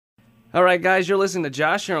All right, guys, you're listening to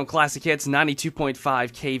Josh here on Classic Hits 92.5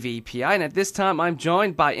 KVPI, and at this time, I'm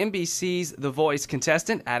joined by NBC's The Voice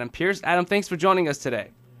contestant, Adam Pearce. Adam, thanks for joining us today.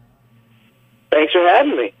 Thanks for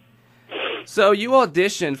having me. So you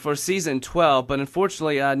auditioned for Season 12, but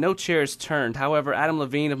unfortunately, no chairs turned. However, Adam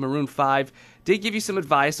Levine of Maroon 5 did give you some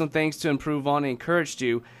advice on things to improve on and encouraged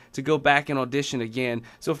you to go back and audition again.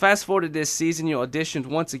 So fast forward to this season, you auditioned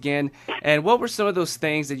once again, and what were some of those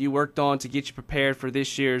things that you worked on to get you prepared for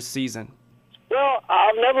this year's season? Well,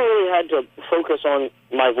 I've never really had to focus on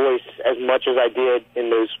my voice as much as I did in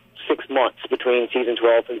those 6 months between Season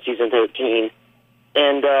 12 and Season 13.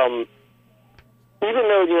 And even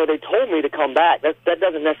though, they told me to come back, that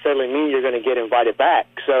doesn't necessarily mean you're going to get invited back.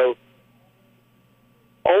 So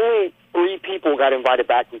only 3 people got invited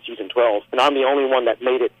back from Season 12, and I'm the only one that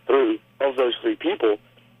made it through of those 3 people.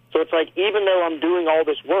 So it's like, even though I'm doing all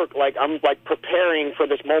this work, I'm preparing for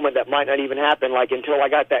this moment that might not even happen, until I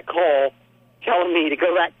got that call telling me to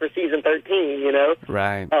go back for Season 13,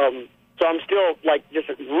 Right. So I'm still, just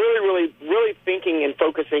really, really thinking and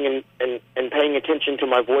focusing and paying attention to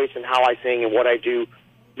my voice and how I sing and what I do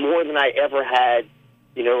more than I ever had,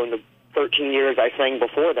 in the 13 years I sang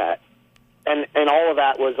before that. And all of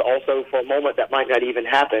that was also for a moment that might not even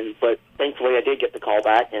happen, but thankfully I did get the call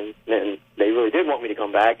back, and they really did want me to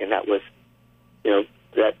come back, and that was,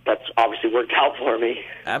 that's obviously worked out for me.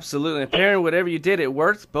 Absolutely. Apparently, whatever you did, it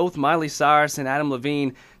worked. Both Miley Cyrus and Adam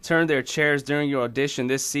Levine turned their chairs during your audition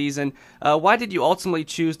this season. Why did you ultimately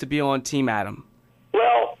choose to be on Team Adam?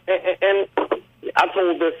 Well, and I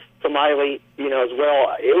told this to Miley, as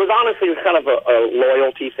well. It was honestly kind of a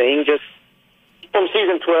loyalty thing, just from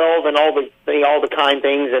Season 12 and all the kind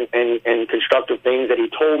things and constructive things that he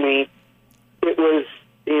told me. It was,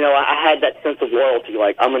 I had that sense of loyalty,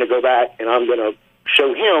 I'm going to go back and I'm going to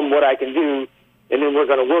show him what I can do, and then we're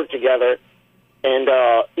going to work together. And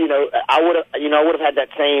I would have had that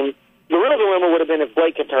same. The real dilemma would have been if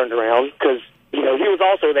Blake had turned around, because he was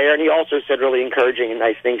also there, and he also said really encouraging and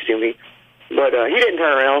nice things to me. But he didn't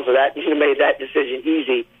turn around, so that he made that decision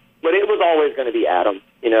easy. But it was always going to be Adam.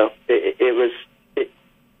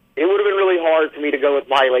 It would have been really hard for me to go with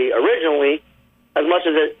Miley originally. As much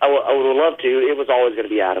as I would have loved to, it was always going to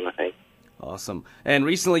be Adam, I think. Awesome. And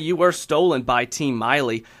recently you were stolen by Team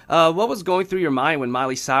Miley. What was going through your mind when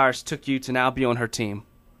Miley Cyrus took you to now be on her team?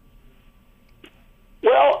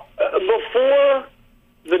 Well, before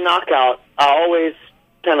the knockout, I always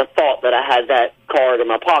kind of thought that I had that card in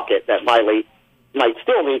my pocket that Miley might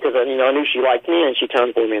steal me, because I knew she liked me and she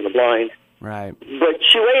turned for me in the blind. Right. But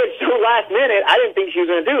she waited so last minute, I didn't think she was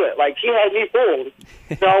going to do it. She had me fooled.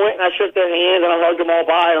 So I went and I shook their hands and I hugged them all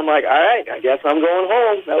by, and I'm like, all right, I guess I'm going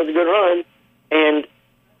home. That was a good run. And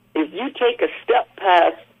if you take a step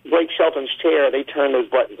past Blake Shelton's chair, they turn those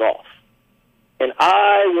buttons off. And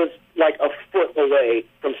I was a foot away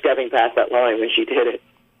from stepping past that line when she did it.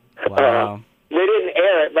 Wow. They didn't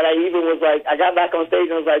air it, but I even was I got back on stage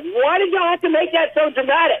and I was like, why did y'all have to make that so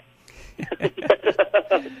dramatic?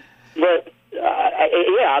 But,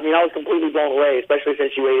 I was completely blown away, especially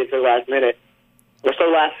since she waited so last minute, or so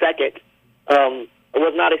last second.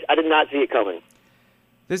 I did not see it coming.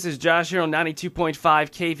 This is Josh here on 92.5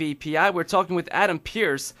 KVPI. We're talking with Adam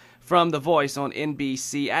Pearce from The Voice on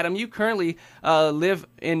NBC. Adam, you currently live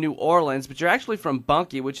in New Orleans, but you're actually from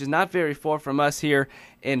Bunkie, which is not very far from us here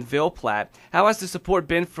in Ville Platte. How has the support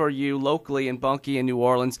been for you locally in Bunkie in New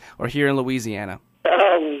Orleans or here in Louisiana?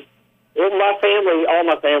 My family, all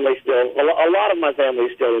my family still, a lot of my family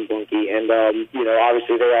is still in Bunkie, and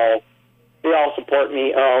obviously they all support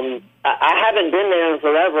me. I haven't been there in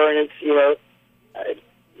forever, and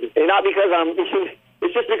it's not because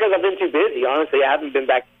it's just because I've been too busy. Honestly, I haven't been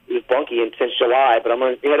back with Bunkie since July, but I'm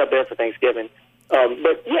going to head up there for Thanksgiving.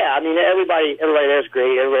 But yeah, everybody there is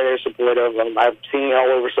great. Everybody there is supportive. I've seen it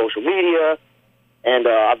all over social media, and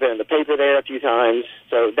I've been in the paper there a few times.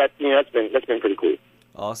 So that's been pretty cool.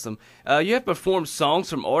 Awesome. You have performed songs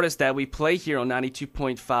from artists that we play here on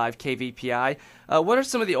 92.5 KVPI. What are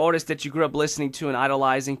some of the artists that you grew up listening to and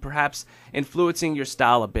idolizing, perhaps influencing your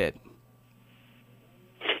style a bit?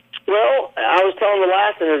 Well, I was telling the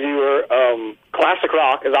last interviewer, classic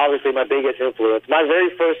rock is obviously my biggest influence. My very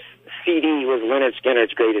first CD was Leonard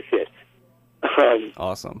Skinner's Greatest Hits.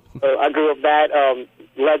 Awesome. I grew up that.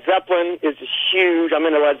 Led Zeppelin is huge. I'm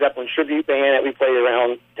in a Led Zeppelin tribute band that we played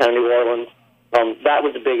around town of New Orleans. That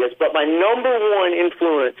was the biggest. But my number one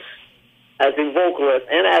influence as a vocalist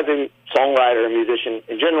and as a songwriter and musician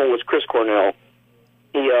in general was Chris Cornell.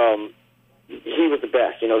 He was the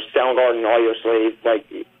best. Soundgarden, Audio Slave.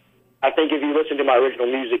 I think if you listen to my original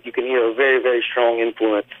music, you can hear a very, very strong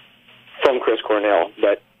influence from Chris Cornell.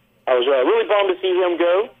 But I was really bummed to see him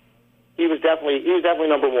go. he was definitely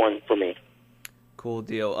number one for me. Cool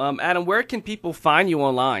deal. Adam, where can people find you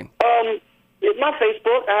online? My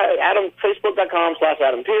Facebook,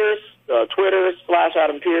 Facebook.com/Adam Pearce, Twitter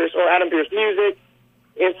 /Adam Pearce, or Adam Pearce Music.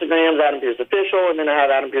 Instagram's Adam Pearce Official, and then I have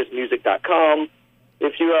AdamPearceMusic.com.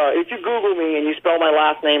 If you Google me and you spell my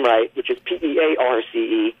last name right, which is Pearce,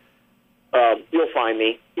 you'll find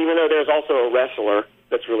me. Even though there's also a wrestler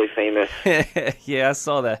that's really famous. Yeah, I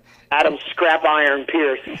saw that. Adam Scrap Iron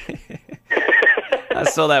Pearce. I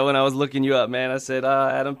saw that when I was looking you up, man. I said,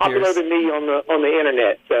 Adam Pearce. Popular than me on the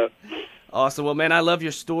internet. So. Awesome. Well, man, I love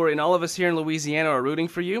your story, and all of us here in Louisiana are rooting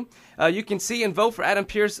for you. You can see and vote for Adam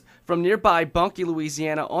Pearce from nearby Bunkie,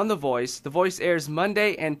 Louisiana on The Voice. The Voice airs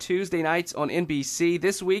Monday and Tuesday nights on NBC.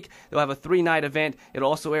 This week, they'll have a 3-night event. It'll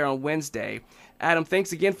also air on Wednesday. Adam,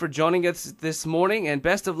 thanks again for joining us this morning, and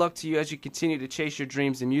best of luck to you as you continue to chase your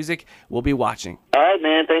dreams in music. We'll be watching. All right,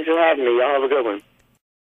 man. Thanks for having me. Y'all have a good one.